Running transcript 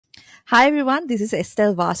Hi everyone, this is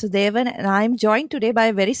Estelle Vasudevan and I'm joined today by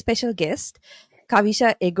a very special guest,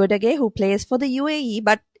 Kavisha Egodage, who plays for the UAE.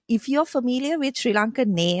 But if you're familiar with Sri Lankan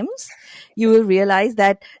names, you will realize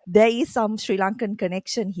that there is some Sri Lankan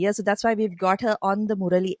connection here. So that's why we've got her on the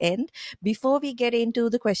Murali End. Before we get into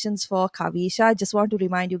the questions for Kavisha, I just want to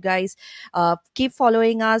remind you guys, keep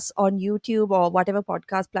following us on YouTube or whatever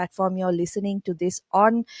podcast platform you're listening to this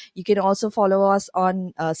on. You can also follow us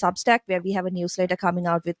on Substack, where we have a newsletter coming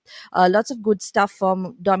out with lots of good stuff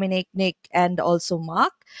from Dominic, Nick, and also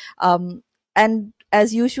Mark. And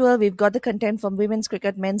as usual, we've got the content from women's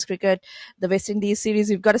cricket, men's cricket, the West Indies series.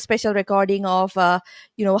 We've got a special recording of, how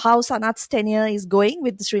Sanat's tenure is going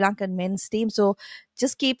with the Sri Lankan men's team. So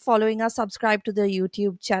just keep following us, subscribe to the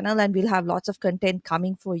YouTube channel, and we'll have lots of content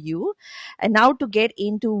coming for you. And now to get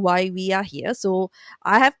into why we are here. So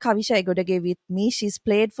I have Kavisha Egodage with me. She's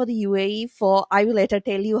played for the UAE for, I will later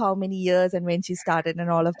tell you how many years and when she started and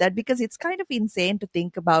all of that, because it's kind of insane to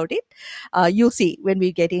think about it. You'll see when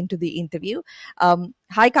we get into the interview.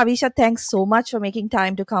 Hi, Kavisha. Thanks so much for making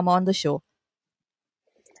time to come on the show.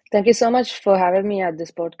 Thank you so much for having me at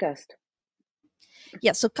this podcast.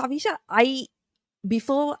 Yeah. So, Kavisha,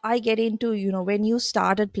 before I get into, when you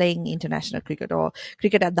started playing international cricket or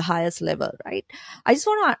cricket at the highest level, right? I just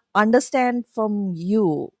want to understand from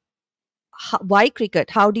you, why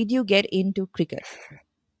cricket? How did you get into cricket?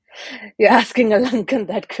 You're asking a Lankan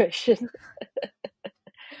that question.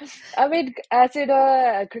 I mean, as you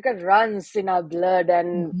know, cricket runs in our blood,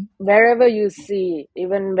 and Mm-hmm. wherever you see,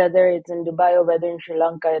 even whether it's in Dubai or whether in Sri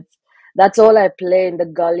Lanka, that's all I play in the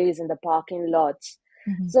gullies, in the parking lots.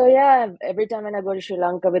 Mm-hmm. So yeah, every time when I go to Sri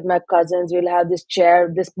Lanka with my cousins, we'll have this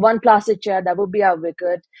chair, this one plastic chair that would be our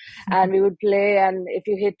wicket, and we would play. And if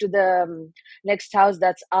you hit to the next house,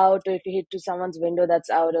 that's out, or if you hit to someone's window, that's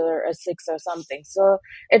out, or a six or something. So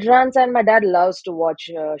it runs, and my dad loves to watch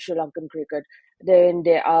Sri Lankan cricket day in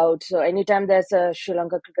day out. So anytime there's a Sri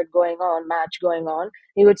Lanka cricket going on, match going on,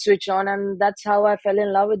 he would switch on, and that's how I fell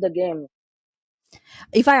in love with the game.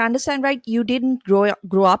 If I understand right, you didn't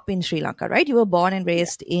grow up in Sri Lanka, right? You were born and Yeah.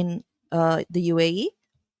 raised in the UAE.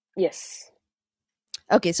 Yes.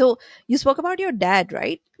 Okay, so you spoke about your dad,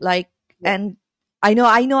 right? Like, Yeah. and I know,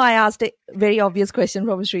 I asked a very obvious question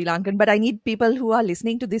from Sri Lankan, but I need people who are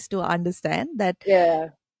listening to this to understand that Yeah.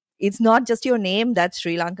 it's not just your name that's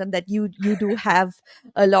Sri Lankan. That you do have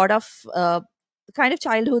a lot of kind of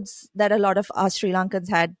childhoods that a lot of us Sri Lankans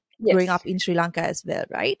had growing Yes. up in Sri Lanka as well,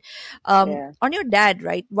 right? Yeah. On your dad,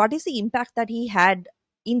 right? What is the impact that he had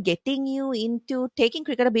in getting you into taking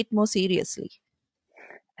cricket a bit more seriously?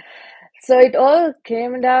 So it all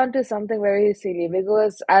came down to something very silly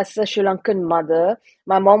because as a Sri Lankan mother,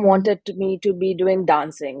 my mom Hmm. wanted me to be doing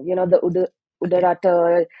dancing, the Okay.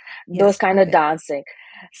 Udarata, those Yes. kind of Okay. dancing.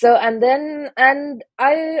 So, and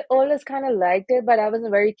I always kind of liked it, but I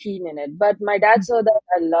wasn't very keen in it. But my dad saw that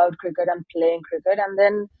I loved cricket and playing cricket. And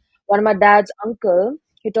then one of my dad's uncle,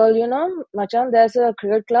 he told, Machan, there's a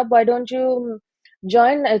cricket club. Why don't you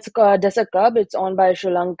join? It's called, there's a club. It's owned by a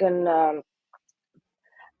Sri Lankan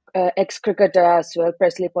ex-cricketer as well,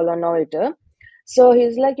 Presley Polonawita. So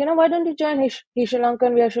he's like, why don't you join? He's Sri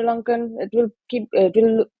Lankan, we are Sri Lankan. It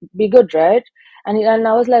will be good, right? And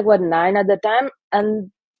I was like, what, 9 at the time?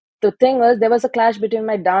 And the thing was, there was a clash between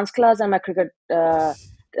my dance class and my cricket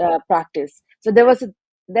practice. So there was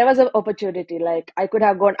an opportunity. Like I could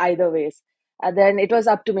have gone either ways. And then it was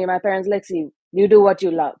up to me. My parents like, see, you do what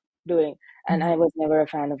you love doing. And I was never a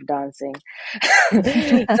fan of dancing.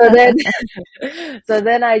 so then so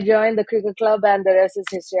then I joined the cricket club, and the rest is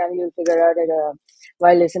history, and you'll figure out it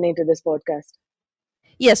while listening to this podcast.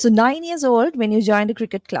 Yeah, so 9 years old when you joined the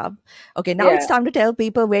cricket club. Okay, now it's Yeah. time to tell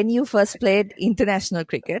people when you first played international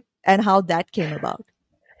cricket and how that came about.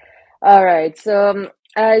 All right. So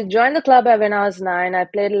I joined the club when I was 9. I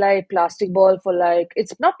played like plastic ball for like,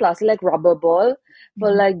 it's not plastic, like rubber ball for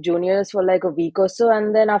Mhm. like juniors for like a week or so.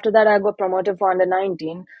 And then after that, I got promoted for under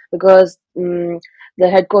 19 because the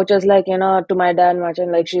head coach was like, to my dad,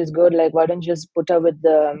 Machan, like, she's good. Like, why don't you just put her with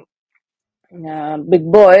the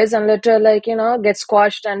big boys and let her, like, get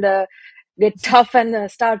squashed and get tough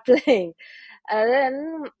and start playing. And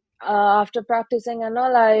then after practicing and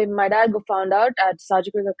all, my dad found out at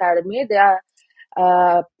Surgical Academy they are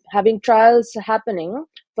uh, having trials happening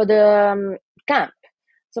for the camp.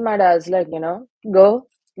 So my dad's like, go,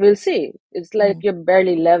 we'll see. It's like Mhm. you're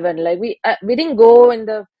barely 11. Like we didn't go in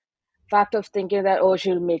the fact of thinking that, oh,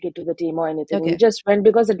 she'll make it to the team or anything. We Okay. just went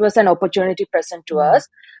because it was an opportunity present to Mhm. us.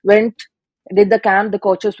 Went, did the camp, the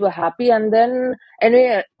coaches were happy, and then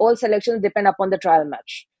anyway, all selections depend upon the trial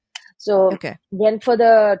match. So Okay. went for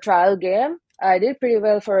the trial game. I did pretty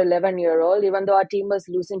well for 11-year-old, even though our team was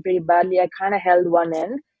losing pretty badly. I kind of held one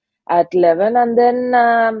end at 11. And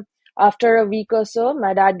then after a week or so,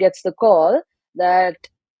 my dad gets the call that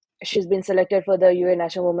she's been selected for the UAE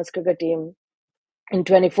national women's cricket team in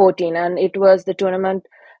 2014. And it was the tournament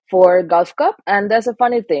for Gulf Cup. And there's a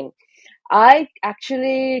funny thing. I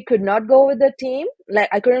actually could not go with the team. Like,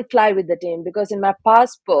 I couldn't fly with the team because in my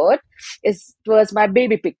passport, it was my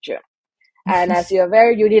baby picture. And as you're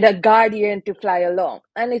aware, you need a guardian to fly along.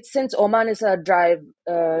 And it's since Oman is a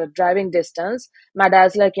driving distance, my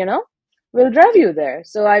dad's like, we'll drive you there.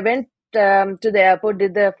 So I went to the airport,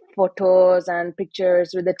 did the photos and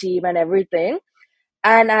pictures with the team and everything.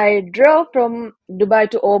 And I drove from Dubai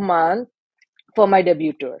to Oman for my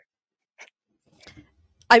debut tour.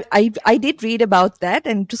 I did read about that,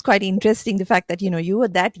 and it was quite interesting the fact that you were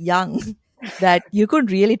that young that you could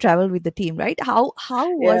really travel with the team, right? How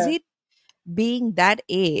was Yeah. it being that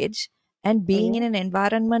age and being in Hmm. an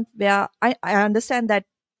environment where I understand that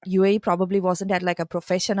UAE probably wasn't at like a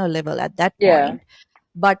professional level at that Yeah. point,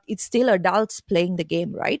 but it's still adults playing the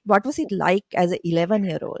game, right? What was it like as an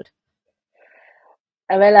 11-year-old?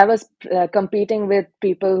 Well, I was competing with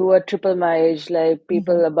people who were triple my age, like Mm-hmm.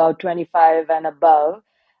 people about 25 and above.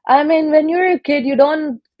 I mean, when you're a kid, you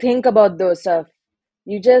don't think about those stuff.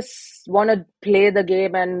 You just want to play the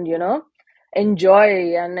game and, enjoy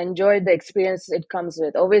the experience it comes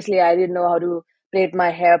with. Obviously, I didn't know how to plait my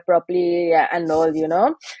hair properly and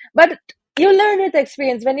all. But you learn with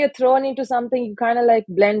experience. When you're thrown into something, you kind of like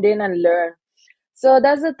blend in and learn. So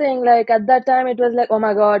that's the thing. Like at that time, it was like, oh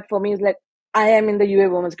my God, for me, it's like I am in the UA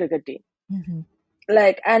women's cricket team. Mm-hmm.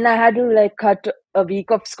 Like, and I had to like cut a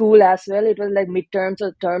week of school as well. It was like midterms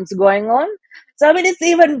or terms going on. So I mean, it's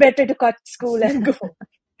even better to cut school and go.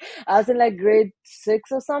 I was in like grade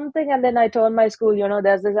six or something, and then I told my school,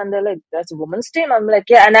 there's this, and they're like, "That's a women's team." I'm like,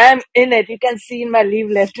 "Yeah," and I'm in it. You can see in my leave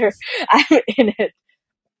letter, I'm in it.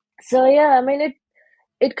 So yeah, I mean,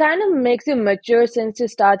 it kind of makes you mature since you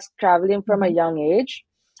start traveling from a Mm-hmm. young age.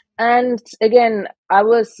 And again, I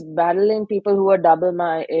was battling people who were double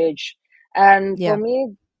my age. And for Yeah.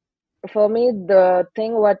 me, the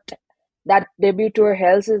thing what that debut tour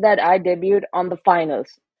helps is that I debuted on the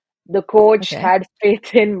finals. The coach Okay. had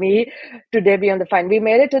faith in me to debut on the final. We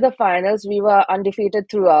made it to the finals. We were undefeated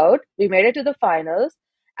throughout. We made it to the finals,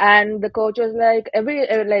 and the coach was like,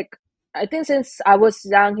 I think since I was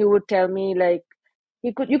young, he would tell me like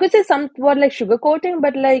you could say somewhat like sugarcoating,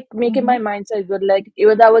 but like making Mm-hmm. my mindset good. Like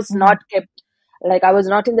even though I was Mm-hmm. not kept, like I was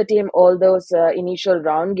not in the team all those initial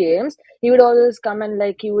round games, he would always come and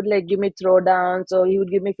like he would like give me throwdowns, so he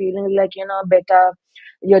would give me feeling like better,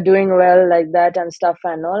 you're doing well like that and stuff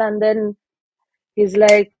and all. And then he's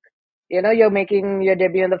like, you're making your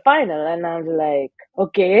debut in the final, and I was like,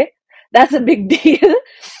 okay, that's a big deal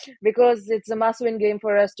because it's a must-win game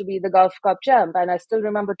for us to be the Gulf Cup champ. And I still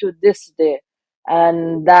remember to this day,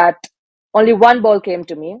 and that only one ball came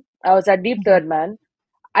to me. I was at deep Mm-hmm. third man.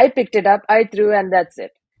 I picked it up, I threw, and that's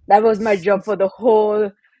it. That was my job for the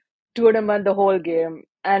whole tournament, the whole game,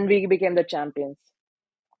 and we became the champions.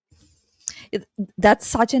 It- that's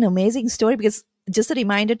such an amazing story because just a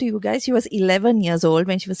reminder to you guys, she was 11 years old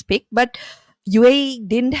when she was picked, but UAE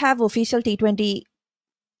didn't have official T20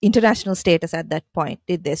 international status at that point,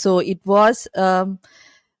 did they? So it was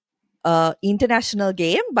international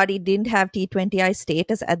game, but it didn't have T20I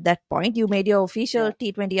status at that point. You made your official Yeah,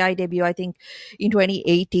 T20I debut, I think, in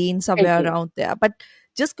 2018, somewhere 18. around there. But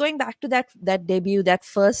just going back to that debut, that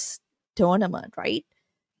first tournament, right?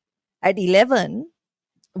 At 11,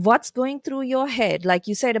 what's going through your head? Like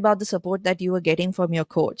you said about the support that you were getting from your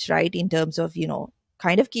coach, right? In terms of,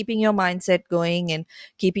 kind of keeping your mindset going and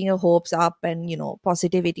keeping your hopes up and,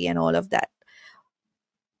 positivity and all of that.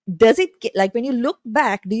 Does it get, like when you look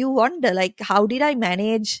back, do you wonder, like, how did I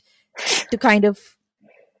manage to kind of,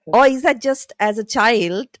 or is that just as a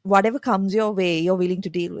child, whatever comes your way, you're willing to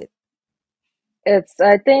deal with?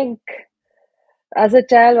 I think as a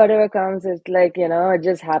child, whatever comes, it's like, it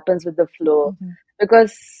just happens with the flow. Hmm.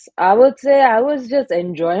 Because I would say I was just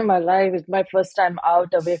enjoying my life. It's my first time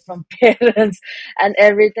out away from parents and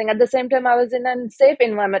everything. At the same time, I was in a safe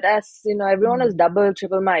environment, as everyone Hmm. was double,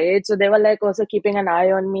 triple my age. So they were like also keeping an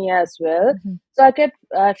eye on me as well. Hmm. So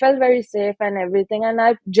I felt very safe and everything. And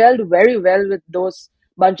I gelled very well with those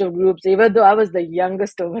bunch of groups, even though I was the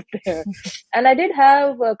youngest over there. And I did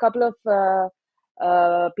have a couple of,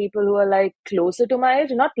 people who are like closer to my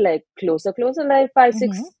age, not like closer, like five, Hmm.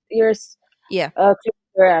 6 years Yeah.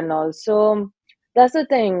 closer and all. So that's the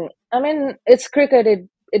thing. I mean, it's cricket.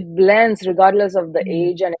 It blends regardless of the Hmm.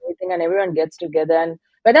 age and everything, and everyone gets together. And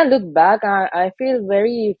when I look back, I feel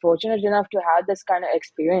very fortunate enough to have this kind of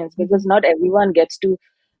experience because Mhm. not everyone gets to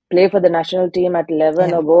play for the national team at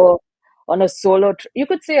 11 Yeah, or go on a solo you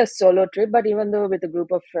could say a solo trip, but even though with a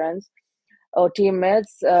group of friends or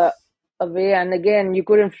teammates away. And again, you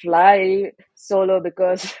couldn't fly solo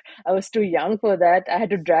because I was too young for that. I had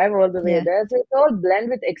to drive all the way yeah, there. So it's all blend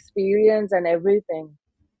with experience and everything.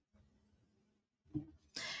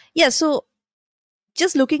 yeah. So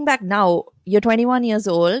just looking back now, you're 21 years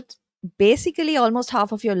old. Basically, almost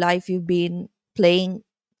half of your life you've been playing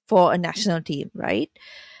for a national team, right?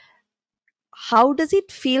 How does it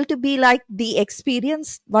feel to be like the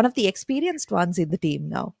experienced, one of the experienced ones in the team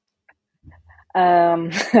now?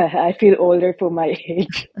 I feel older for my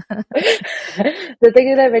age. The thing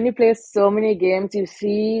is that when you play so many games, you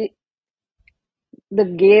see the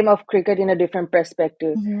game of cricket in a different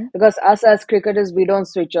perspective, Hmm. because us as cricketers we don't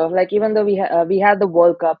switch off. Like even though we had the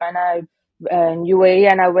World Cup and I in UAE,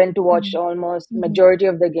 and I went to watch Hmm. almost Hmm. majority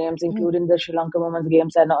of the games Hmm. including the Sri Lanka women's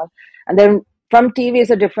games and all. And then from TV is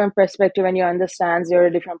a different perspective, and you understand you're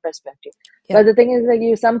a different perspective. Yeah. But the thing is that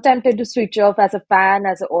you sometimes tend to switch off as a fan,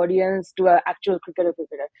 as an audience, to an actual cricketer.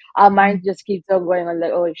 Our mind Mm. just keeps on going on,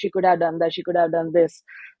 like, oh, she could have done that, she could have done this,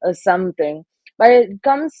 or something. But it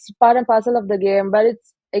comes part and parcel of the game. But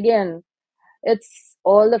it's again, it's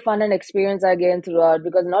all the fun and experience I gain throughout,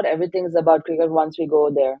 because not everything is about cricket once we go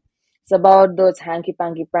there. It's about those hanky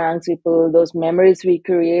panky pranks we pull, those memories we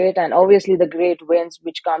create, and obviously the great wins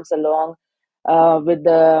which comes along with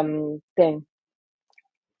the thing.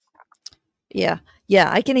 Yeah, yeah,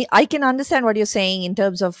 I can understand what you're saying in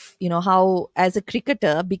terms of, how as a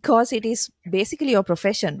cricketer, because it is basically your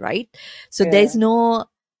profession, right? So there's Yeah, no,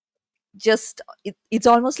 it's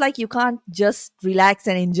almost like you can't just relax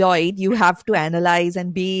and enjoy it. You have to analyze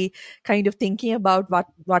and be kind of thinking about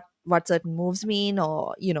what certain moves mean,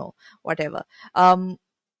 or whatever. um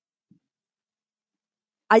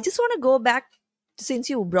I just want to go back, since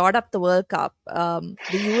you brought up the World Cup,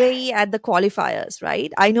 the UAE at the qualifiers,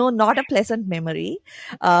 right? I know, not a pleasant memory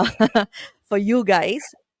uh, for you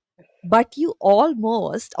guys, but you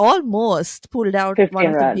almost pulled out one 15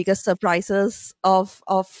 of the runs. biggest surprises of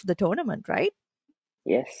the tournament, right?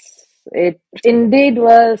 Yes, it indeed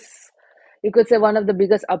was. You could say one of the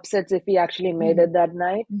biggest upsets if we actually made Hmm. it that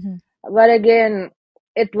night. Hmm. But again,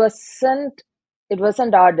 it wasn't it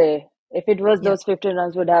wasn't our day. If it was, Yeah. those 15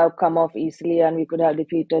 runs would have come off easily and we could have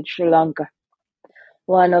defeated Sri Lanka,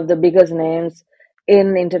 one of the biggest names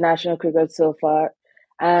in international cricket so far.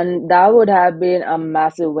 And that would have been a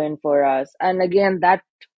massive win for us. And again, that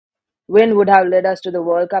win would have led us to the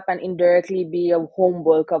World Cup and indirectly be a home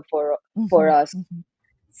World Cup for Hmm. us. Hmm.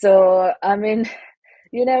 So, I mean,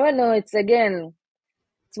 you never know. It's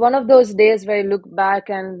one of those days where you look back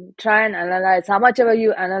and try and analyze. How much ever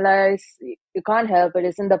you analyze, you can't help it.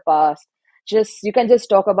 It's in the past. Just you can just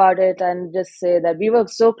talk about it and just say that we were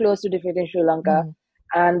so close to defeating Sri Lanka, Hmm.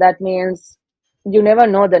 and that means you never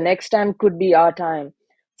know. The next time could be our time.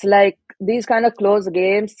 It's like these kind of close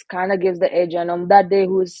games kind of gives the edge, and on that day,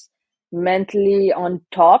 who's mentally on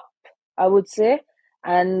top, I would say,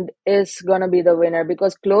 and is gonna be the winner,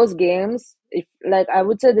 because close games, if like I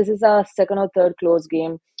would say this is our second or third close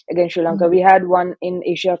game against Sri Lanka. Hmm. We had one in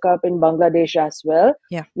Asia Cup in Bangladesh as well,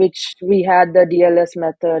 Yeah. which we had the DLS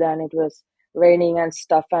method and it was raining and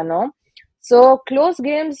stuff and all. So close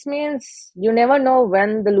games means you never know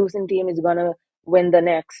when the losing team is gonna win the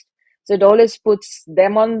next. So it always puts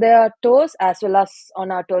them on their toes as well as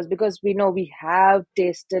on our toes, because we know we have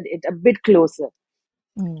tasted it a bit closer.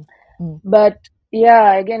 Mm. Mm. But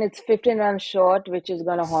yeah, again, it's 15 runs short, which is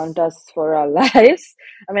going to haunt us for our lives.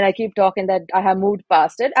 I mean, I keep talking that I have moved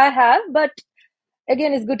past it. I have, but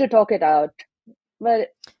again, it's good to talk it out. But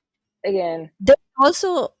again, They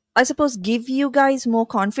also, I suppose, give you guys more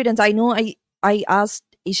confidence. I know, I asked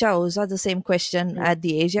Isha Oza the same question mm, at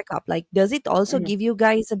the Asia Cup. Like, does it also mm, give you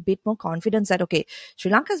guys a bit more confidence that, okay,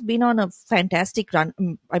 Sri Lanka's been on a fantastic run?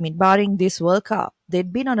 I mean, barring this World Cup,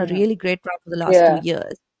 they've been on a mhm. really great run for the last two Yeah,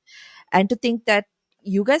 years. And to think that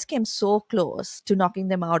you guys came so close to knocking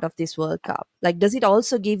them out of this World Cup, like, does it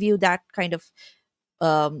also give you that kind of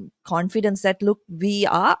confidence that, look, we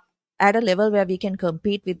are at a level where we can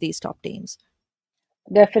compete with these top teams?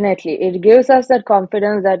 definitely. It gives us that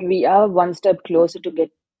confidence that we are one step closer to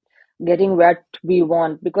getting what we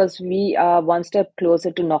want, because we are one step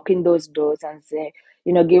closer to knocking those doors and say,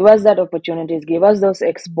 give us that opportunities, give us those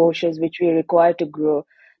exposures which we require to grow.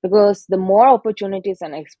 Because the more opportunities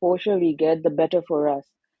and exposure we get, the better for us.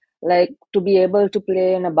 Like to be able to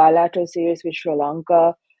play in a bilateral series with Sri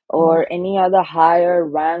Lanka Mhm. or any other higher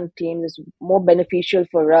ranked team is more beneficial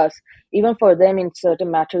for us, even for them in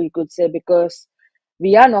certain matter, you could say, because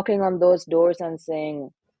we are knocking on those doors and saying,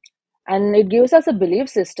 and it gives us a belief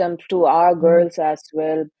system to our Mhm. girls as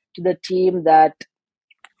well, to the team, that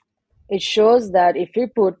it shows that if we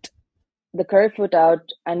put the correct foot out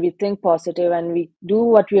and we think positive and we do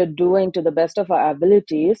what we are doing to the best of our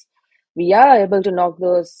abilities, we are able to knock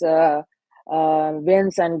those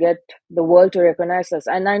wins and get the world to recognize us.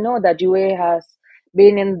 And I know that UA has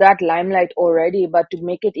been in that limelight already, but to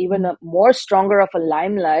make it even Mhm. a more stronger of a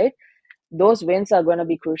limelight, those wins are going to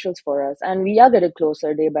be crucial for us, and we are getting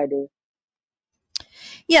closer day by day.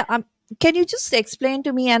 Yeah, can you just explain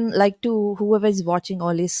to me and like to whoever is watching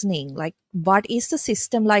or listening, like what is the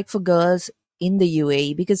system like for girls in the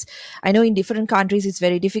UAE? Because I know in different countries it's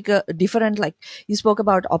very difficult, different. Like you spoke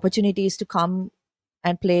about opportunities to come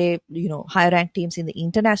and play, higher ranked teams in the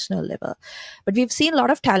international level, but we've seen a lot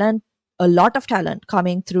of talent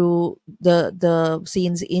coming through the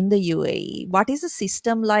scenes in the UAE. What is the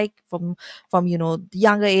system like from the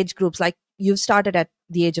younger age groups? Like you've started at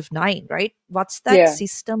the age of 9, right? What's that Yeah.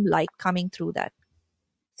 system like coming through that?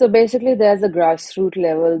 So basically, there's a grassroots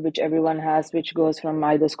level which everyone has, which goes from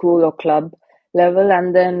either school or club level.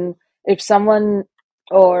 And then if someone,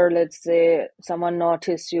 or let's say someone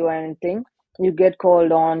notice you or anything, you get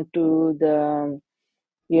called on to the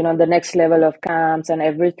next level of camps and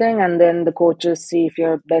everything. And then the coaches see if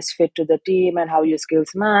you're best fit to the team and how your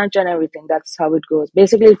skills match and everything. That's how it goes.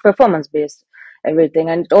 Basically, performance based everything.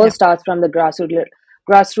 And it all Yeah. starts from the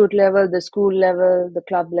grassroots level, the school level, the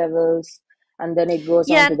club levels, and then it goes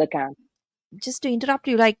on Yeah, to and the camp. just to interrupt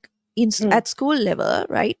you, like Mm, at school level,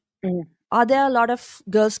 right? mm. Are there a lot of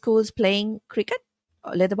girls schools playing cricket,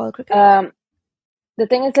 leather ball cricket? Um, the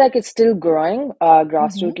thing is, like, it's still growing, Mm-hmm.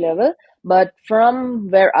 grassroots level, but from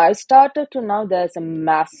where I started to now, there's a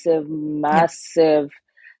massive, Yeah. massive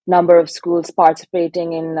number of schools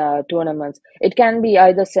participating in tournaments. It can be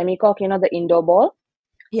either semi-cock, the indoor ball,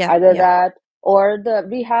 Yeah. either Yeah. that, or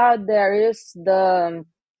there is the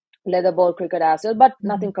leather ball cricket as well, but Mm-hmm.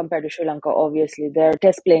 nothing compared to Sri Lanka, obviously. They're a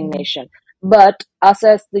test playing Mm-hmm. nation. But us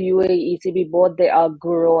as the UAE ECB both, they are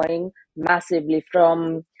growing massively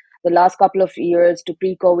from the last couple of years to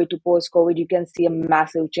pre-COVID to post-COVID. You can see a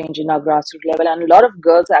massive change in our grassroots level, and a lot of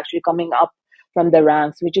girls are actually coming up from the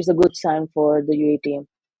ranks, which is a good sign for the UAE team.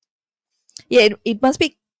 Yeah, it must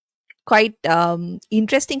be quite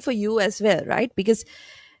interesting for you as well, right? Because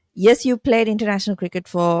yes, you played international cricket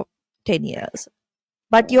for 10 years,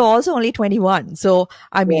 but you're also only 21. So,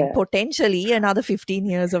 I mean, Yeah. potentially another 15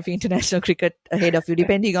 years of international cricket ahead of you,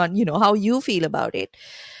 depending on, how you feel about it.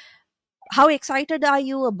 How excited are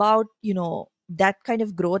you about, that kind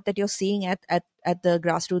of growth that you're seeing at the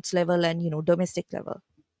grassroots level and, domestic level?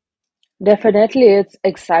 Definitely, it's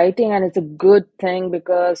exciting and it's a good thing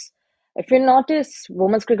because if you notice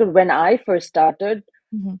women's cricket, when I first started,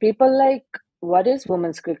 Hmm. people like, what is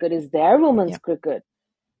women's cricket? Is there women's Yeah. cricket?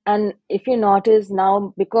 And if you notice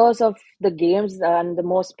now, because of the games and the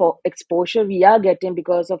most exposure we are getting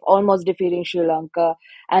because of almost defeating Sri Lanka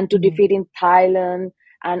and to Hmm. defeating Thailand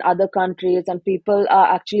and other countries, and people are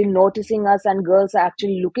actually noticing us, and girls are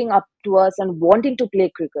actually looking up to us and wanting to play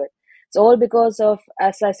cricket. It's all because of,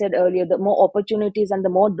 as I said earlier, the more opportunities and the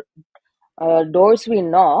more doors we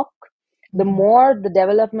knock, the Hmm. more the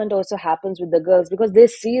development also happens with the girls, because they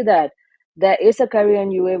see that there is a career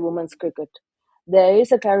in UA women's cricket. There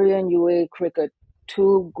is a career in UA cricket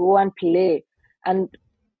to go and play. And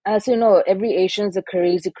as you know, every Asian is a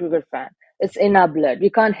crazy cricket fan. It's in our blood. We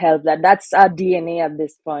can't help that. That's our DNA at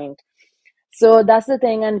this point. So that's the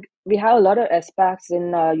thing, and we have a lot of expats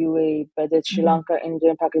in UAE, whether it's Sri Hmm. Lanka, India,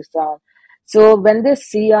 and Pakistan. So when they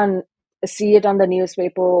see it on the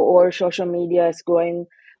newspaper or social media is going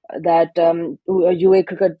that UAE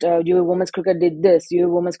cricket, UAE women's cricket did this, UAE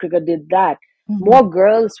women's cricket did that, Hmm. more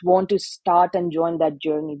girls want to start and join that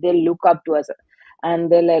journey. They look up to us,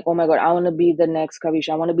 and they're like, "Oh my God, I want to be the next Kavisha.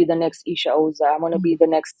 I want to be the next Isha Oza. I want to be the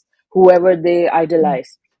next whoever they Hmm.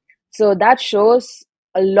 idolize." So that shows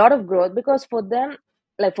a lot of growth, because for them,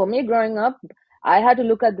 like for me growing up, I had to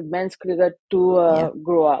look at the men's cricket to Yeah.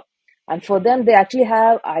 grow up. And for them, they actually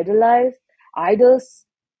have idols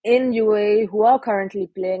in UAE who are currently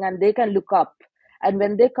playing, and they can look up. And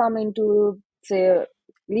when they come into, say,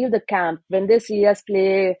 leave the camp, when they see us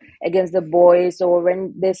play against the boys, or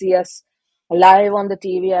when they see us live on the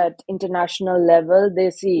TV at international level, they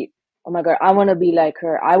see, oh my God, I want to be like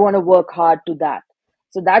her. I want to work hard to that.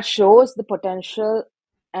 So that shows the potential,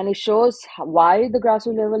 and it shows why the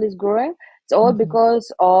grassroots level is growing. It's all Hmm.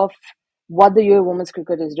 because of what the UAE women's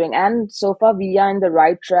cricket is doing. And so far, we are in the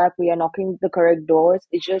right track. We are knocking the correct doors.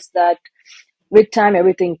 It's just that with time,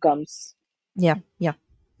 everything comes. Yeah. Yeah.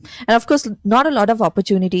 And of course, not a lot of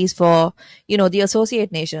opportunities for, the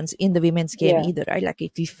associate nations in the women's game Yeah, either, right? Like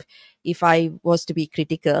if I was to be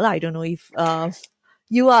critical, I don't know if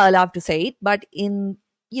you are allowed to say it, but in,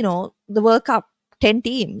 the World Cup, 10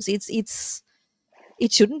 teams,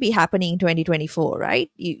 it shouldn't be happening in 2024, right?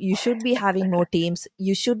 You should be having more teams.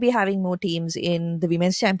 You should be having more teams in the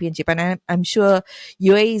women's championship. And I'm sure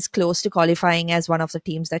UAE is close to qualifying as one of the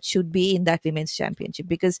teams that should be in that women's championship,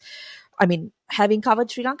 because I mean, having covered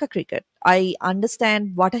Sri Lanka cricket, I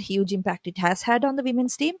understand what a huge impact it has had on the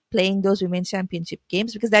women's team playing those women's championship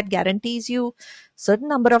games, because that guarantees you certain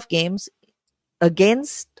number of games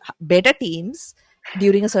against better teams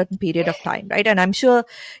during a certain period of time, right? And I'm sure,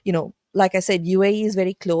 like I said, UAE is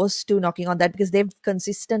very close to knocking on that, because they've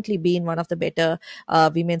consistently been one of the better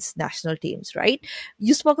women's national teams, right?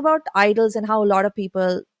 You spoke about idols and how a lot of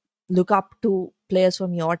people look up to players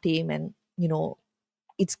from your team, and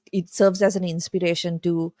it serves as an inspiration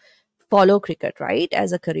to follow cricket, right,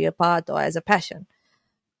 as a career path or as a passion.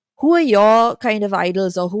 Who are your kind of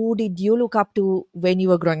idols, or who did you look up to when you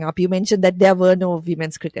were growing up? You mentioned that there were no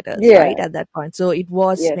women's cricketers, yeah, right, at that point, so it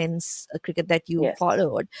was yes, men's cricket that you yes.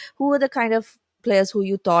 followed. Who were the kind of players who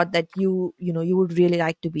you thought that you would really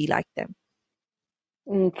like to be like them?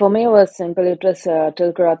 For me, it was simple. It was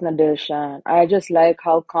Tilkaratna Dilshan. I just like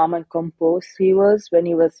how calm and composed he was when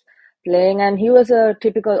he was playing, and he was a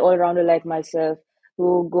typical all-rounder like myself,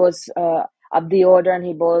 who goes up the order and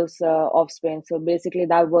he bowls off spin. So basically,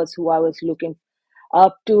 that was who I was looking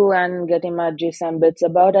up to and getting my gist and bits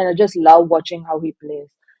about, and I just love watching how he plays.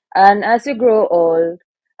 And as you grow old,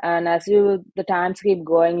 and as the times keep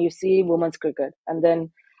going, you see women's cricket, and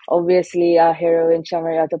then obviously our heroine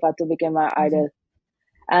Chamari Atapattu became my Hmm. idol,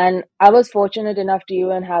 and I was fortunate enough to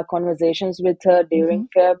even have conversations with her during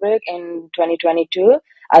Hmm. fair break in 2022,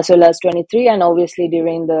 as well as 23, and obviously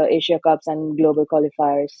during the Asia Cups and global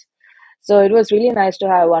qualifiers. So it was really nice to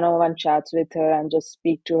have one on one chats with her and just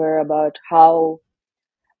speak to her about how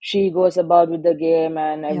she goes about with the game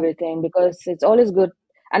and Yeah. everything, because it's always good.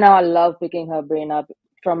 And I love picking her brain up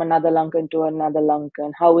from another Lankan to another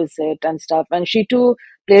Lankan. How is it and stuff? And she too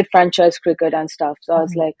played franchise cricket and stuff. So I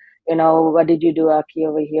was Hmm. like, what did you do, Aki,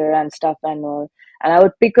 over here and stuff and all. And I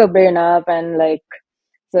would pick her brain up and like,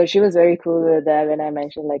 so she was very cool with that when I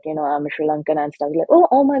mentioned like, I'm a Sri Lankan and stuff. Like,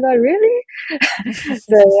 oh my God, really?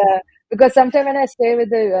 So yeah, because sometimes when I stay with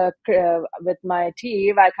with my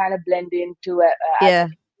team, I kind of blend into as an Yeah.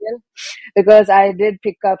 Indian, because I did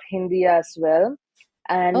pick up Hindi as well,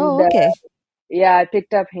 and Oh, okay. yeah, I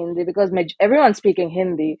picked up Hindi because everyone's speaking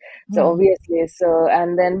Hindi, so Hmm. obviously, so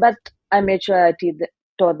and then but I made sure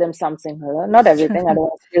taught them some Sinhala, not everything. I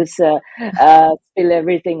don't want to spill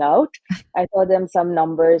everything out. I taught them some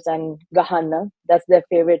numbers and Gahana. That's their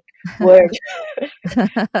favorite word.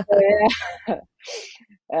 So, yeah.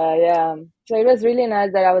 Yeah. So it was really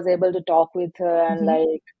nice that I was able to talk with her and Hmm.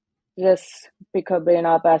 like just pick her brain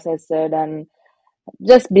up, as I said, and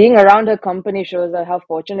just being around her company shows her how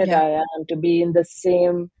fortunate Yeah. I am to be in the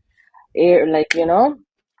same air, like,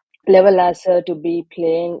 level as her, to be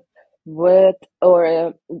playing with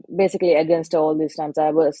or basically against her all these times. I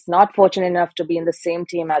was not fortunate enough to be in the same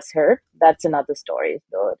team as her. That's another story,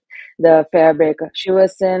 though. The Fairbreak, she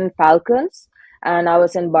was in Falcons and I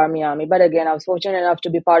was in Barmy Army. But again, I was fortunate enough to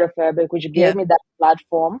be part of Fairbreak, which gave Yeah. me that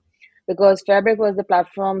platform, because Fairbreak was the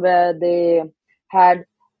platform where they had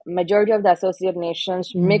majority of the associate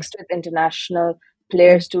nations Mm. mixed with international Mm.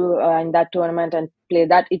 players to in that tournament and play.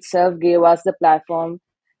 That itself gave us the platform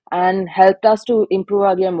and helped us to improve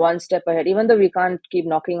our game one step ahead. Even though we can't keep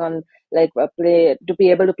knocking on like play to be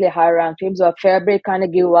able to play higher ranked teams, or fair break kind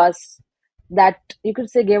of give us that, you could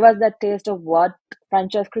say, gave us that taste of what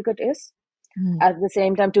franchise cricket is. Mm. At the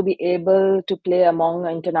same time, to be able to play among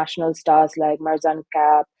international stars like Marzan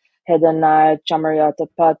Cap, Heather Knight, Chamariyata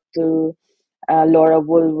Pattu, Laura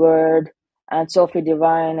Woolward, and Sophie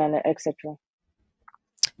Devine, and etc.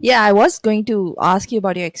 Yeah, I was going to ask you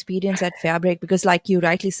about your experience at Fairbrake, because, like you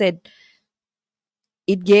rightly said,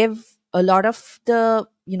 it gave a lot of the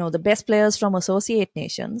best players from associate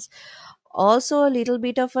nations also a little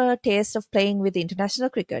bit of a taste of playing with international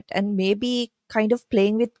cricket, and maybe kind of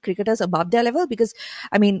playing with cricketers above their level. Because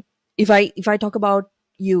I mean, if I talk about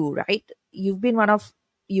you, right, you've been one of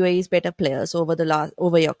UAE's better players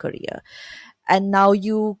over your career, and now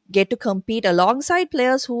you get to compete alongside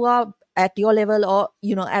players who are at your level, or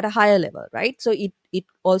at a higher level, right? So it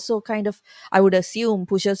also kind of, I would assume,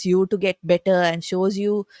 pushes you to get better and shows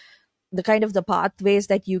you the kind of the pathways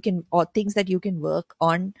that you can, or things that you can work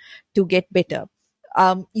on to get better.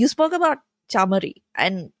 You spoke about Chamari,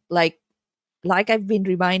 and like I've been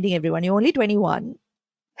reminding everyone, you're only 21,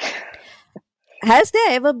 Has there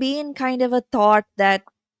ever been kind of a thought that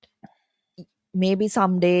maybe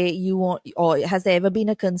someday you want, or has there ever been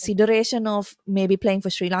a consideration of maybe playing for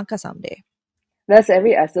Sri Lanka someday? That's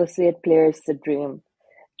every associate player's dream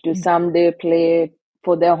to Mm. someday play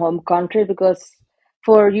for their home country, because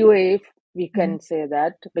for UAE, we Mm-hmm. can say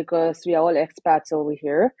that because we are all expats over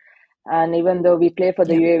here. And even though we play for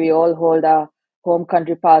the Yeah. UAE, we all hold a home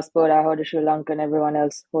country passport. I hold a Sri Lankan, everyone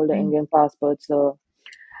else hold an Mm. Indian passport. So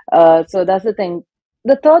that's the thing.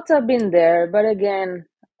 The thoughts have been there, but again,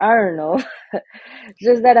 I don't know.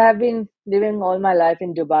 Just that I've been living all my life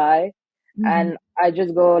in Dubai, Mm-hmm. and I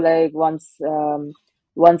just go like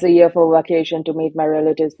once a year for vacation to meet my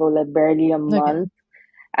relatives for like barely a Okay. month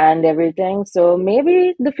and everything. So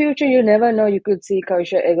maybe the future, you never know. You could see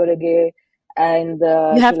Kavisha Egodage and You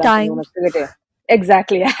the Sri have Lankan time. women's cricket team.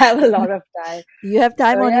 Exactly, I have a lot of time. You have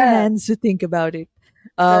time So on your yeah, hands to think about it.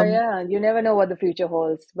 so Um, yeah, you never know what the future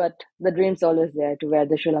holds, but the dream's always there to wear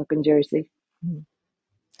the Sri Lankan jersey.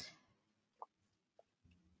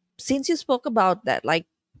 since you spoke about that, like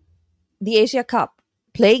the Asia Cup,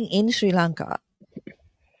 playing in Sri Lanka,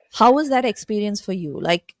 how was that experience for you?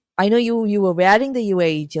 Like, I know you were wearing the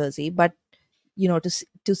UAE jersey, but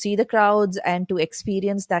to see the crowds and to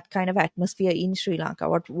experience that kind of atmosphere in Sri Lanka,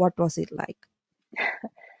 what was it like?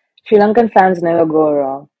 Sri Lankan fans never go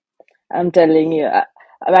wrong. I'm telling you.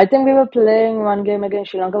 I think we were playing one game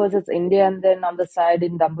against Sri Lanka versus India, and then on the side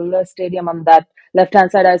in Dambulla Stadium, on that left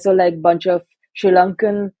hand side, I saw like bunch of Sri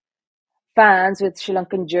Lankan fans with Sri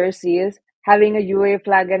Lankan jerseys having a UAE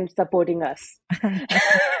flag and supporting us.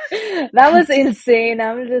 That was insane.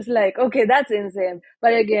 I was just like, okay, that's insane.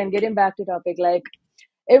 But again, getting back to topic, like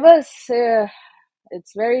it was.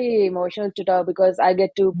 It's very emotional to talk because I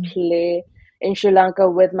get to play in Sri Lanka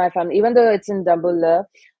with my family, even though it's in Dambulla. Mhm.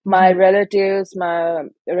 My relatives,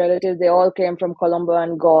 they all came from Colombo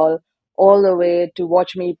and Gaul all the way to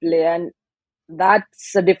watch me play, and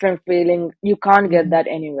that's a different feeling. You can't get Mhm. that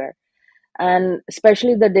anywhere. And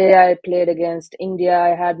especially the day I played against India,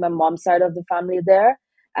 I had my mom's side of the family there,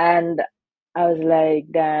 and I was like,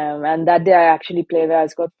 damn. And that day I actually played where I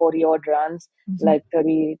scored 40 odd runs, Mhm. like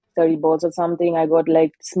thirty balls or something. I got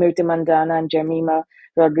like Smriti Mandana and Jemima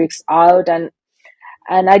Rodriguez out, and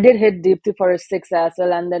I did hit Deepthi for a six as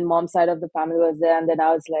well. And then mom's side of the family was there, and then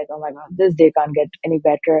I was like, oh my god, this day can't get any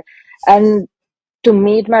better. And to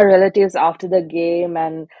meet my relatives after the game,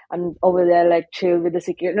 and I'm over there like chill with the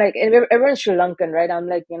security, like everyone's Sri Lankan, right? I'm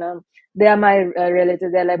like, they are my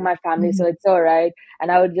relatives, they're like my family, so Mhm. it's all right.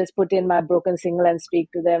 And I would just put in my broken single and speak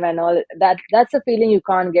to them and all that. That's a feeling you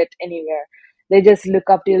can't get anywhere. They just look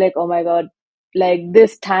up to you like, oh my god, like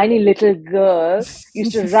this tiny little girl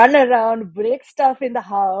used to run around, break stuff in the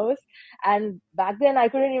house. And back then I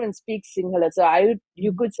couldn't even speak Sinhala, so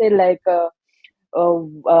you Mhm. could say like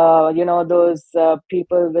those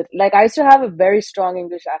people with, like, I used to have a very strong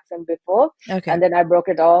English accent before, Okay. and then I broke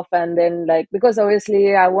it off, and then like because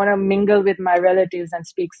obviously I want to mingle with my relatives and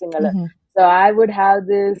speak Sinhala, Mhm. so I would have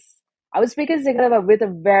this. I would speak in Sinhala but with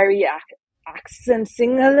a very accent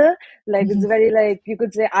Sinhala, like it's Mhm. very like you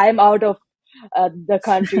could say I'm out of the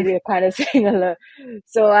country, they kind of Sinhala.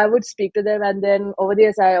 So I would speak to them, and then over the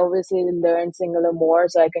years, I obviously learned Sinhala more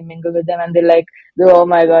so I can mingle with them. And they're like, oh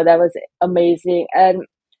my God, that was amazing. And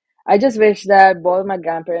I just wish that both my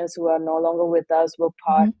grandparents who are no longer with us were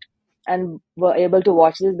part Mhm. and were able to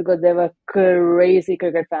watch this because they were crazy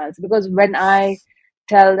cricket fans. Because when I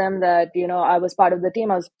tell them that, I was part of the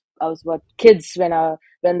team, I was what kids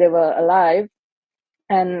when they were alive,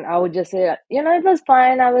 and I would just say, it was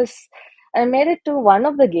fine. I made it to one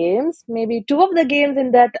of the games, maybe two of the games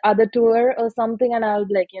in that other tour or something, and I was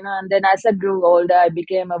like, and then as I grew older, I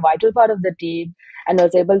became a vital part of the team and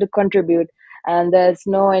was able to contribute. And there's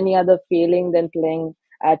no any other feeling than playing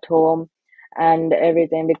at home and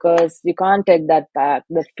everything, because you can't take that back.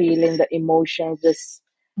 The feeling, the emotions, just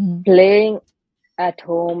Mhm. playing at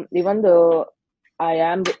home, even though I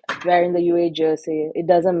am wearing the UA jersey, it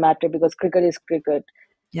doesn't matter because cricket is cricket.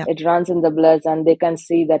 Yeah. It runs in the blood, and they can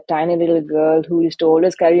see that tiny little girl who used to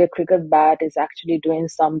always carry a cricket bat is actually doing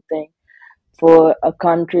something for a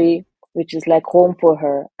country which is like home for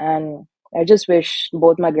her. And I just wish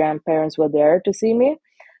both my grandparents were there to see me.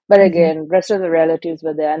 But Mhm. again, rest of the relatives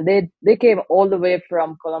were there, and they came all the way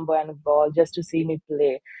from Colombo and Gaul just to see me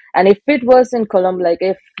play. And if it was in Colombo, like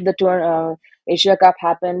if the tour Asia Cup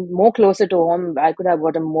happened more closer to home, I could have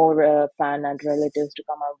gotten more fan and relatives to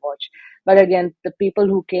come and watch. But again, the people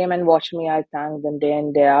who came and watched me, I thank them day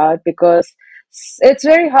in day out, because it's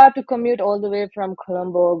very hard to commute all the way from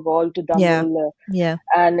Colombo, Gaul to Yeah. Dambul, Yeah.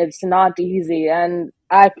 and it's not easy. And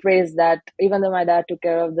I praise that, even though my dad took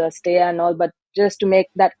care of the stay and all, but just to make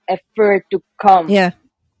that effort to come. Yeah.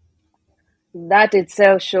 That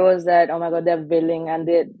itself shows that, oh my god, they're willing and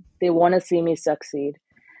they want to see me succeed.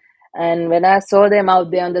 And when I saw them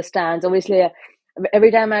out there on the stands, obviously,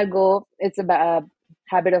 every time I go, it's a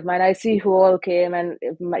habit of mine. I see who all came and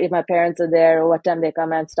if my parents are there or what time they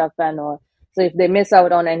come and stuff and all. So if they miss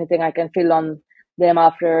out on anything, I can fill on them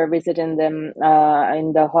after visiting them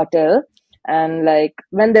in the hotel. And like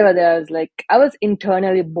when they were there, I was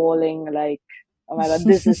internally bawling, like, oh my god,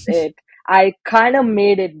 this is it. I kind of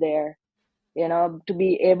made it there, to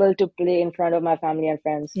be able to play in front of my family and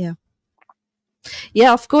friends. Yeah.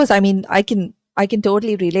 Yeah, of course. I mean, I can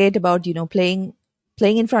totally relate about, playing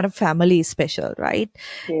in front of family is special, right?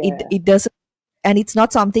 Yeah, It doesn't, and it's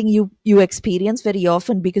not something you experience very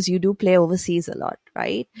often because you do play overseas a lot,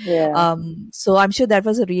 right? yeah. So I'm sure that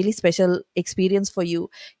was a really special experience for you.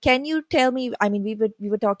 Can you tell me, I mean, we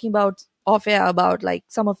were talking about off air about like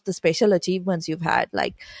some of the special achievements you've had.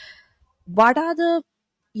 Like, what are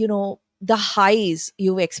the highs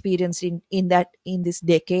you've experienced in this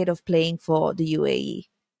decade of playing for the UAE?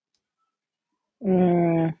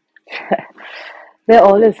 Mm. They're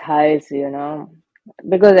always highs,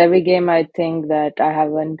 because every game I think that I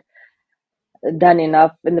haven't done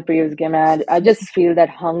enough in the previous game. And I just feel that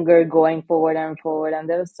hunger going forward and forward, and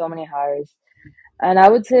there were so many highs. And I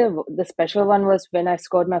would say the special one was when I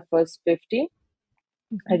scored my first 50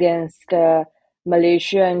 Mhm. against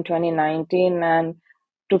Malaysia in 2019, and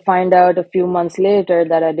to find out a few months later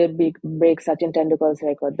that I did break Sachin Tendulkar's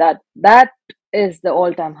record. That is the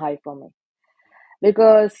all-time high for me,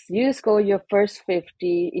 because you score your first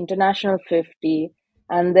 50 international 50,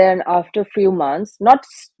 and then after a few months, not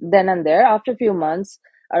then and there, after a few months,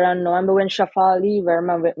 around November, when Shafali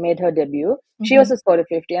Verma made her debut, she Mhm. also scored a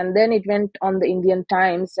 50, and then it went on the Indian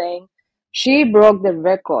Times saying she broke the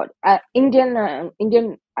record,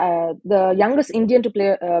 the youngest Indian to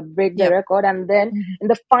play break the Yep. record. And then Mhm. in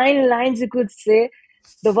the fine lines you could say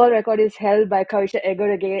the world record is held by Kavisha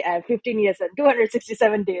Egodage at 15 years and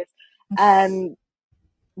 267 days. And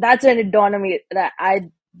that's when it dawned on me that I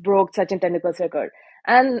broke Sachin Tendulkar's record.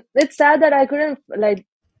 And it's sad that I couldn't, like,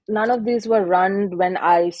 none of these were run when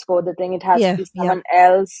I scored the thing. It has to Yeah. be Yeah. someone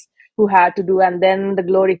else who had to do, and then the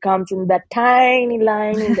glory comes in that tiny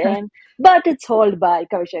line in the end. But it's held by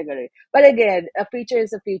Kavisha Egodage. But again, a feature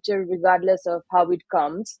is a feature regardless of how it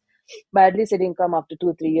comes. But at least it didn't come after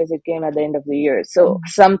 2 3 years. It came at the end of the year. So Mhm.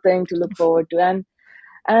 something to look forward to.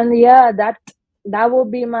 And yeah, that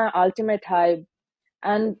would be my ultimate high.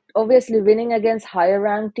 And obviously winning against higher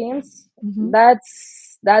ranked teams, Mhm.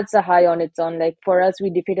 that's a high on its own. Like for us, we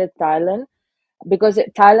defeated Thailand because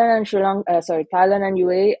Thailand and Thailand and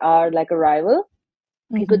UAE are like a rival.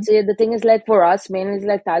 You could Mhm. say the thing is, like, for us mainly is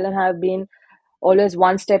like Thailand have been always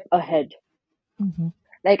one step ahead. Mhm.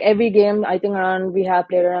 Like every game, I think around we have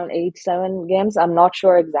played around 8 7 games, I'm not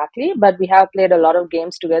sure exactly, but we have played a lot of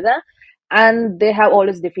games together, and they have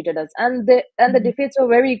always defeated us, and the Mhm. defeats were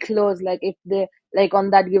very close. Like if they, like on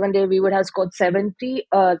that given day we would have scored 70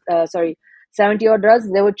 odd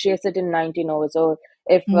runs, they would chase it in 19 overs. So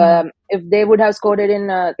Mm. if they would have scored it in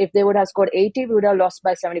if they would have scored 80, we would have lost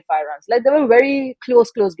by 75 runs. Like they were very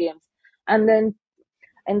close games. And then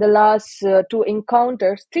in the last three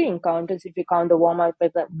encounters, if you count the warm up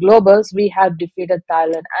with the globals, we have defeated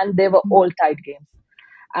Thailand, and they were all tight games.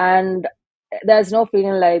 And there's no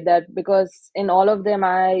feeling like that, because in all of them,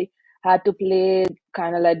 I had to play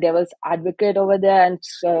kind of like devil's advocate over there, and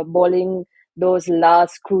bowling those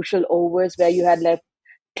last crucial overs where you had like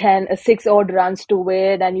 6 odd runs to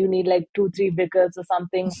win, and you need like 2 3 wickets or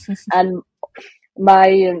something. And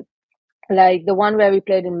my like the one where we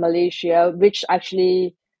played in Malaysia, which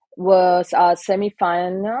actually was our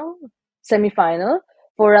semi-final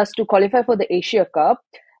for us to qualify for the Asia Cup.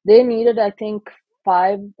 They needed, I think,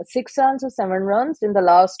 6 runs or 7 runs in the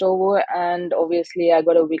last over, and obviously I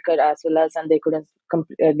got a wicket as well as, and they couldn't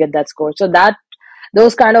get that score. So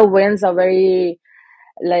those kind of wins are very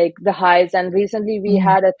like the highs. And recently we Mm.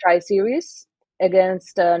 had a tri series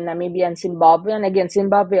against Namibia and Zimbabwe, and again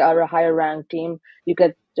Zimbabwe are a higher ranked team. You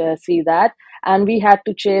could see that, and we had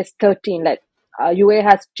to chase 13. Like UA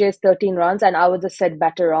has chased 13 runs, and I was a set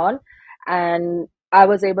batter on, and I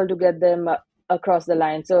was able to get them across the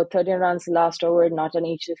line. So 13 runs last over, not an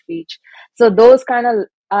each of each. So those kind of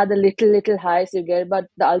are the little highs you get, but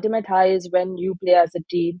the ultimate high is when you play as a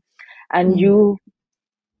team and Mm. you,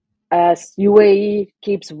 as UAE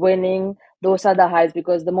keeps winning, those are the highs,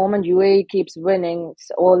 because the moment UAE keeps winning,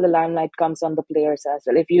 all the limelight comes on the players as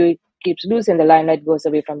well. If UAE keeps losing, the limelight goes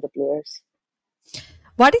away from the players.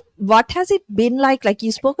 What has it been like? Like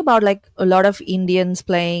you spoke about like a lot of Indians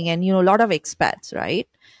playing and a lot of expats, right?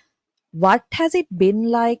 what has it been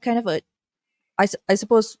like? Kind of a, I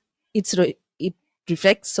suppose it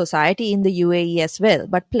reflects society in the UAE as well.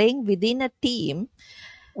 But playing within a team,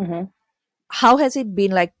 Mm-hmm. how has it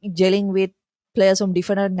been like gelling with players from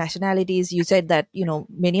different nationalities? You said that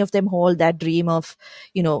many of them hold that dream of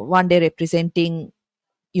one day representing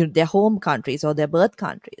their home countries or their birth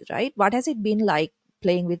countries, right? What has it been like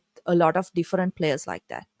playing with a lot of different players like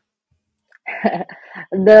that?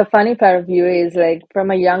 The funny part of you is like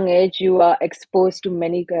from a young age, you are exposed to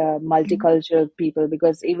many Mhm. multicultural people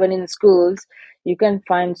because even in schools, you can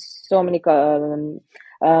find so many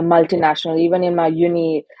multinational. Even in my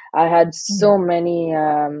uni, I had Mhm. so many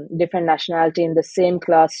different nationality in the same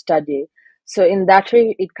class study. So in that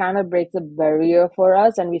way, it kind of breaks the barrier for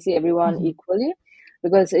us, and we see everyone Mhm. equally.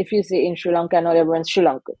 Because if you see in Sri Lanka, not everyone's Sri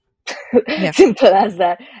Lankan. Yeah. Simple as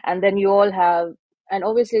that. And then you all have, and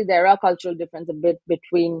obviously there are cultural difference a bit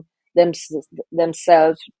between them,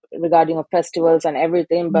 themselves regarding of festivals and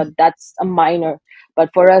everything, but Mhm. that's a minor. But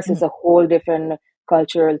for us, it's Mhm. a whole different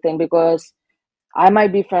cultural thing because I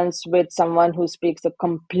might be friends with someone who speaks a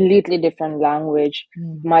completely different language,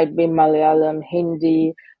 Mhm. might be Malayalam,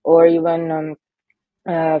 Hindi, or even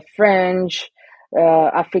French,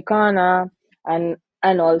 Africana,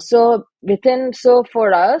 and also within. So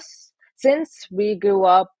for us, since we grew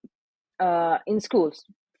up in schools,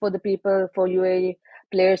 for the people for UAE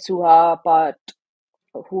players who are part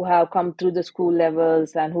who have come through the school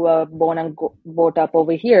levels and who are born and brought up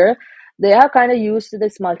over here, they are kind of used to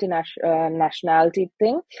this multinational nationality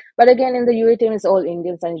thing. But again, in the UAE team, it's all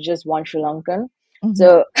Indians and it's just one Sri Lankan. Mhm.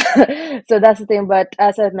 So, so that's the thing. But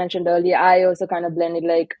as I mentioned earlier, I also kind of blended.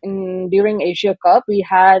 Like during Asia Cup, we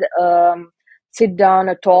had sit down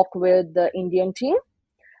a talk with the Indian team.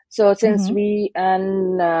 So since Mhm. we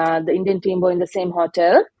and the Indian team were in the same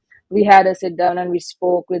hotel, we had a sit down and we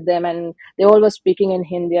spoke with them, and they all were speaking in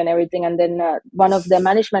Hindi and everything. And then one of the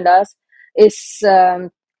management asked, "Is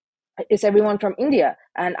is everyone from India?"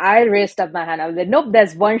 And I raised up my hand. I was like, "Nope,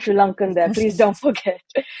 there's one Sri Lankan there. Please don't forget."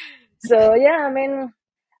 So yeah, I mean,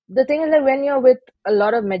 the thing is that when you're with a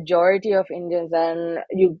lot of majority of Indians, and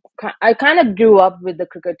I kind of grew up with the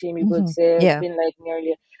cricket team. You could Mhm. say it's Yeah. been like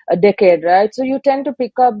nearly a decade, right? So you tend to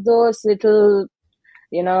pick up those little,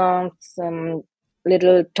 some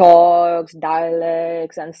little talks,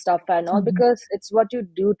 dialects, and stuff and all Mhm. because it's what you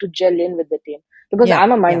do to gel in with the team. Because Yeah.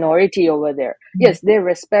 I'm a Yeah. minority over there. Mhm. Yes, they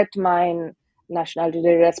respect my nationality,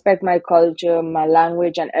 they respect my culture, my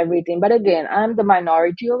language, and everything. But again, I'm the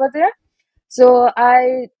minority over there. So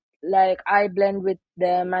I blend with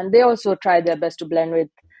them, and they also try their best to blend with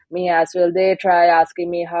me as well. They try asking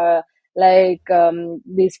me how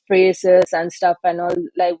these phrases and stuff and all,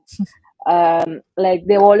 like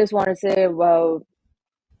they always want to say, well,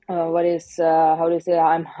 what is how do you say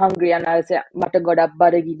I'm hungry, and I'll say matagoda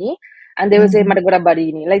baragini, and they will say Mhm. matagoda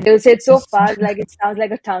barigini, like they will say it so fast like it sounds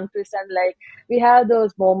like a tongue twist. And like we have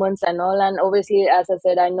those moments and all, and obviously as I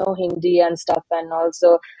said, I know Hindi and stuff, and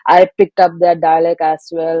also I picked up their dialect as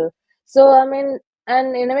well. So I mean,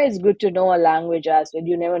 and in a way it's good to know a language as well.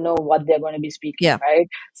 You never know what they're going to be speaking, Yeah. right?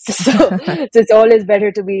 So it's always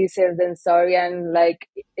better to be safe than sorry. And like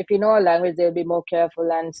if you know a language, they'll be more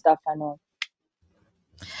careful and stuff and all.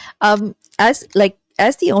 As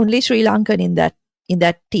the only Sri Lankan in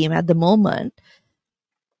that team at the moment,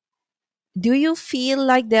 do you feel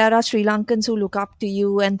like there are Sri Lankans who look up to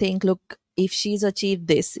you and think, look, if she's achieved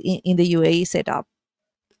this in the UAE setup,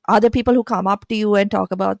 are there people who come up to you and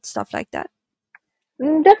talk about stuff like that?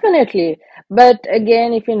 Definitely. But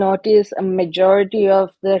again, if you notice, a majority of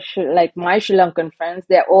like my Sri Lankan friends,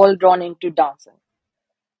 they're all drawn into dancing.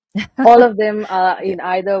 All of them are Yeah. in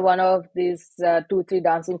either one of these two, three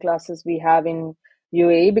dancing classes we have in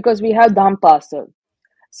UAE because we have Dham Parcel. Hmm.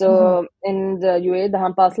 So in the UAE, the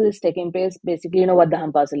Dham Parcel is taking place. Basically, you know what the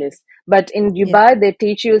Dham Parcel is. But in Yeah. Dubai, they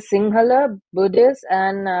teach you Sinhala, Buddhist,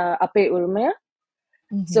 and Ape Urmia.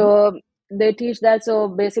 Hmm. So they teach that. So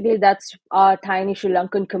basically, that's our tiny Sri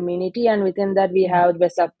Lankan community, and within that, we have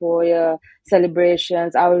Vesapoya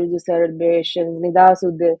celebrations, Auridu celebrations,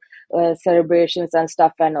 Nidasud celebrations, and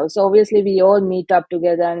stuff. And also, obviously, we all meet up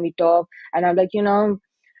together and we talk. And I'm like,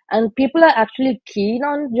 and people are actually keen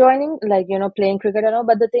on joining, like playing cricket and all.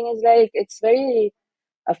 But the thing is, like, it's very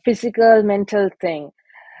a physical, mental thing,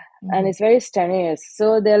 and Hmm. it's very strenuous.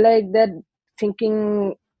 So they're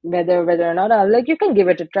thinking whether or not I'm like you can give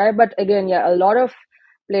it a try. But again, yeah, a lot of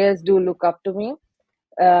players do look up to me,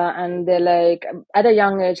 and they're like at a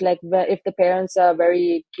young age, like if the parents are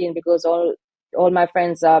very keen because all my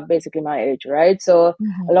friends are basically my age, right? So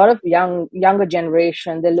Hmm. a lot of younger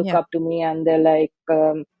generation they look Yeah. up to me and they're like,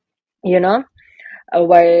 you know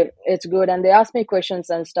why it's good, and they ask me questions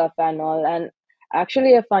and stuff and all. And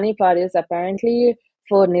actually, a funny part is apparently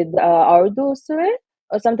for Urdu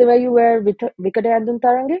or something where you wear Vikadayadun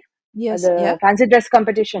Tarangi, Yes. Yeah. the fancy dress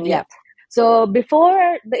competition. Yeah. Yeah. So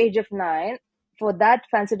before the age of 9, for that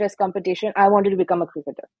fancy dress competition, I wanted to become a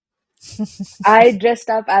cricketer. I dressed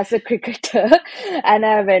up as a cricketer and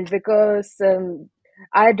I went because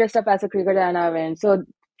I dressed up as a cricketer and I went. So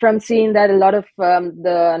from seeing that, a lot of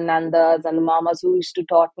the nandas and the mamas who used to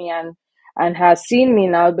taught me and have seen me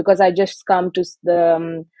now, because I just come to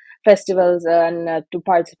the festivals and to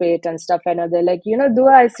participate and stuff, and they're like,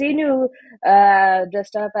 Dua, I seen you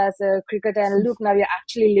dressed up as a cricketer, and look, now you're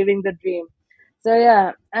actually living the dream. So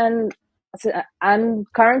yeah, and so I'm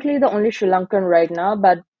currently the only Sri Lankan right now,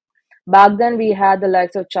 but back then, we had the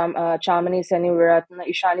likes of Chamani Senivaratna,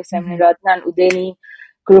 Ishani Mhm. Senivaratna, and Udeni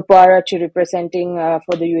Kuruparachi representing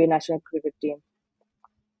for the UAE national cricket team.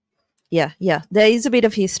 Yeah, yeah. There is a bit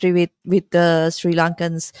of history with the Sri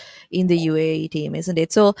Lankans in the UAE team, isn't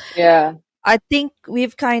it? So Yeah, I think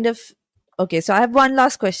we've kind of okay. So I have one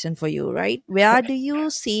last question for you, right? Where do you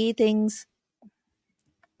see things?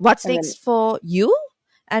 What's and then next for you,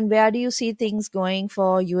 and where do you see things going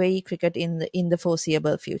for UAE cricket in the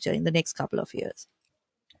foreseeable future in the next couple of years?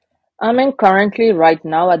 I mean, currently, right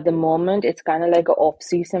now, at the moment, it's kind of like an off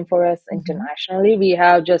season for us Mm-hmm. internationally. We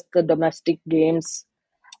have just the domestic games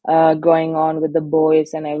going on with the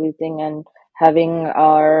boys and everything, and having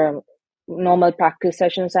our normal practice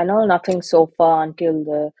sessions. I know nothing so far until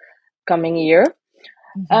the coming year.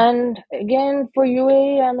 Mm-hmm. And again, for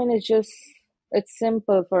UAE, I mean, it's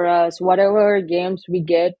simple for us. Whatever games we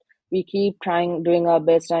get, we keep trying, doing our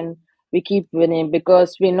best, and we keep winning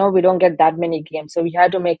because we know we don't get that many games. So we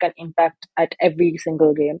had to make an impact at every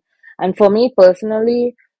single game. And for me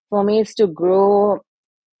personally, for me, is to grow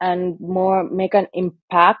and more make an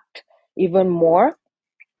impact even more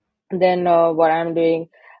than what I'm doing,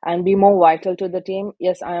 and be more vital to the team.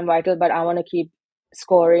 Yes, I am vital, but I want to keep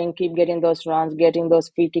scoring, keep getting those runs, getting those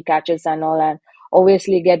free kick catches and all, and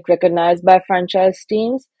obviously get recognized by franchise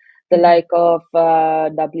teams, the Mm-hmm. like of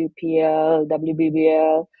WPL,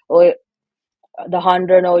 WBBL, or the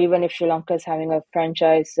 100, or even if Sri Lanka is having a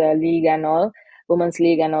franchise league and all, women's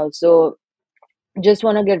league and all. So just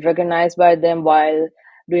want to get recognized by them while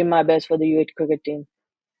doing my best for the UAE cricket team.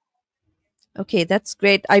 Okay, that's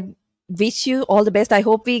great. I wish you all the best. I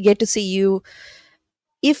hope we get to see you,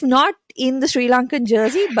 if not in the Sri Lankan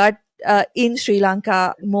jersey, but in Sri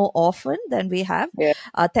Lanka more often than we have. Yeah,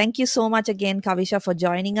 Thank you so much again, Kavisha, for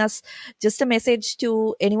joining us. Just a message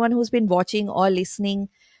to anyone who's been watching or listening,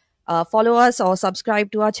 follow us or subscribe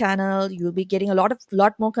to our channel. You'll be getting a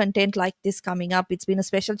lot more content like this coming up. It's been a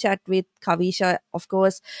special chat with Kavisha, of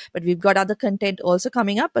course, but we've got other content also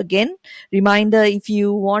coming up. Again, reminder, if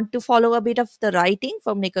you want to follow a bit of the writing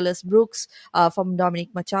from Nicholas Brooks, from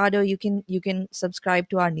Dominic Machado, you can subscribe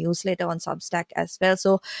to our newsletter on Substack as well.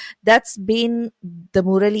 So that's been the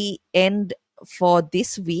Murali End for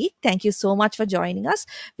this week. Thank you so much for joining us.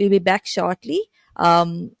 We'll be back shortly.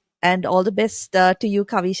 Um, and all the best to you,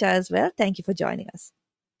 Kavisha, as well. Thank you for joining us.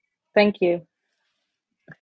 thank you.